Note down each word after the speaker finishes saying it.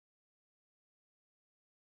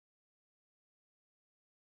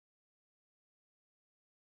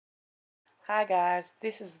Hi guys,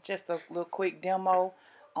 this is just a little quick demo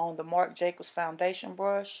on the Marc Jacobs foundation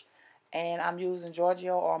brush, and I'm using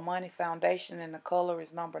Giorgio Armani foundation and the color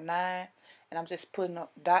is number 9, and I'm just putting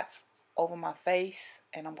dots over my face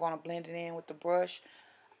and I'm going to blend it in with the brush.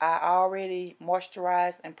 I already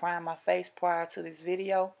moisturized and primed my face prior to this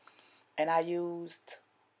video, and I used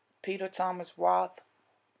Peter Thomas Roth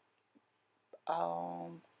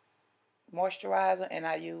um, moisturizer, and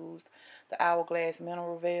I used the Hourglass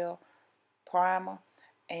Mineral Veil primer,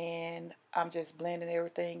 and I'm just blending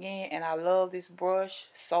everything in, and I love this brush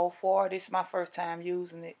so far. This is my first time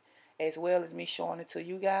using it, as well as me showing it to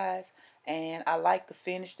you guys, and I like the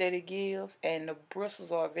finish that it gives, and the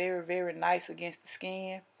bristles are very nice against the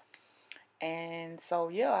skin. And so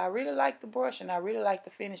yeah, I really like the brush, and I really like the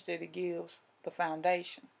finish that it gives the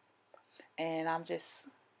foundation. And I'm just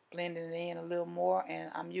blending it in a little more,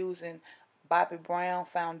 and I'm using Bobbi Brown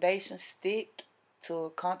foundation stick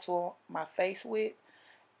to contour my face with.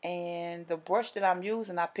 And the brush that I'm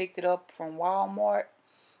using, I picked it up from Walmart.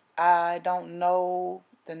 I don't know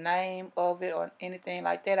the name of it or anything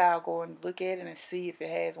like that. I'll go and look at it and see if it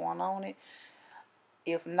has one on it.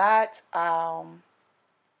 If not, I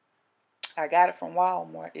got it from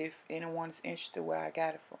Walmart if anyone's interested where I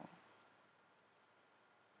got it from.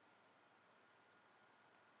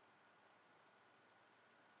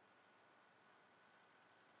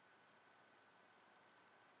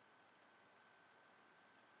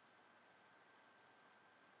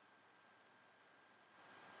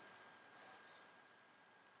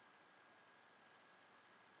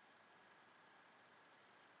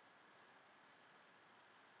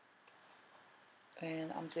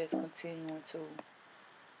 And I'm just continuing to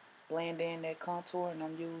blend in that contour, and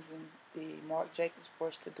I'm using the Marc Jacobs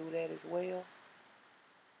brush to do that as well.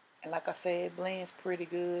 And like I said, it blends pretty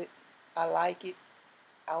good. I like it.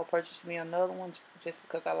 I'll purchase me another one just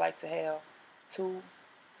because I like to have two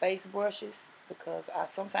face brushes, because I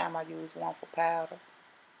sometimes I use one for powder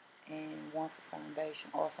and one for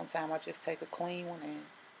foundation, or sometimes I just take a clean one and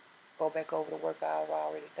go back over the work I've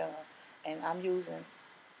already done. And I'm using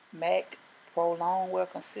MAC Pro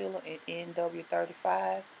Longwear Concealer in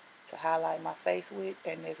NW35 to highlight my face with,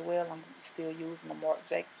 and as well I'm still using the Marc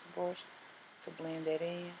Jacobs brush to blend that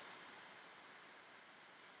in.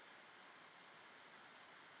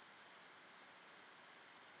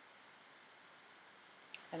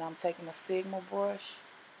 And I'm taking a Sigma brush,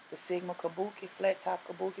 the Sigma Kabuki, flat top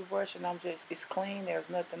Kabuki brush, and it's clean, there's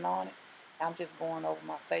nothing on it. I'm just going over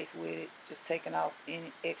my face with it, just taking off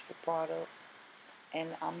any extra product.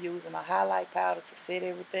 And I'm using a highlight powder to set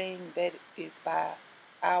everything. That is by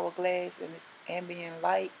Hourglass, and it's ambient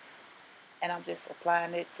lights. And I'm just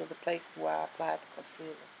applying it to the places where I applied the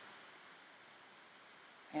concealer.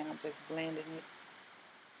 And I'm just blending it.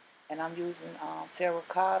 And I'm using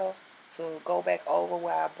terracotta to go back over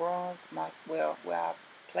where I bronzed where I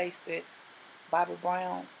placed it Bobbi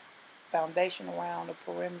Brown foundation around the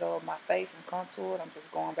perimeter of my face and contoured. I'm just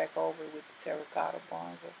going back over it with the terracotta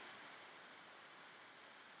bronzer,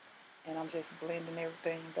 and I'm just blending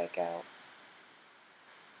everything back out.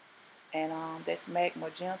 And that's MAC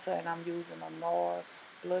Magenta, and I'm using a NARS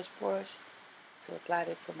blush brush to apply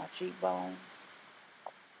that to my cheekbone,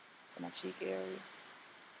 to my cheek area.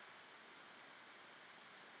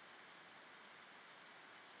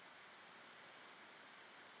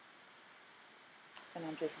 And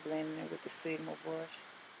I'm just blending it with the Sigma brush.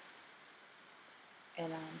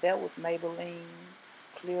 And that was Maybelline's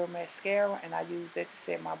Clear Mascara, and I used that to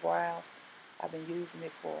set my brows. I've been using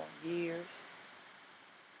it for years.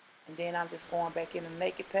 And then I'm just going back in the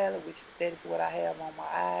Naked palette, which that is what I have on my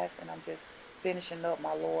eyes, and I'm just finishing up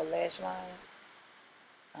my lower lash line.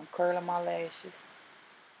 I'm curling my lashes,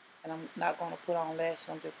 and I'm not going to put on lashes.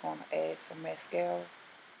 I'm just going to add some mascara.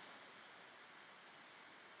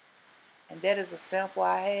 And that is a sample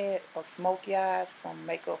I had of Smoky Eyes from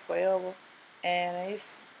Makeup Forever, and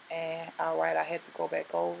alright. I had to go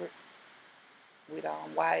back over it with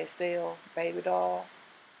YSL Baby Doll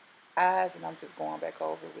eyes, and I'm just going back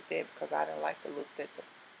over it with that because I didn't like the look that the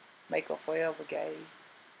Makeup Forever gave.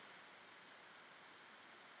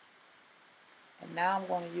 And now I'm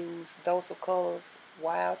going to use Dose of Colors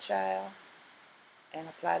Wild Child and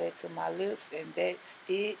apply that to my lips, and that's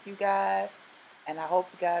it, you guys. And I hope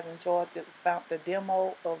you guys enjoyed the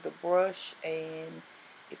demo of the brush, and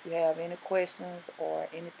if you have any questions or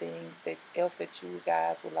anything else that you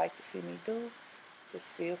guys would like to see me do, just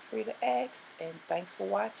feel free to ask. And thanks for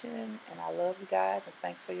watching, and I love you guys, and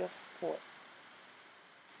thanks for your support.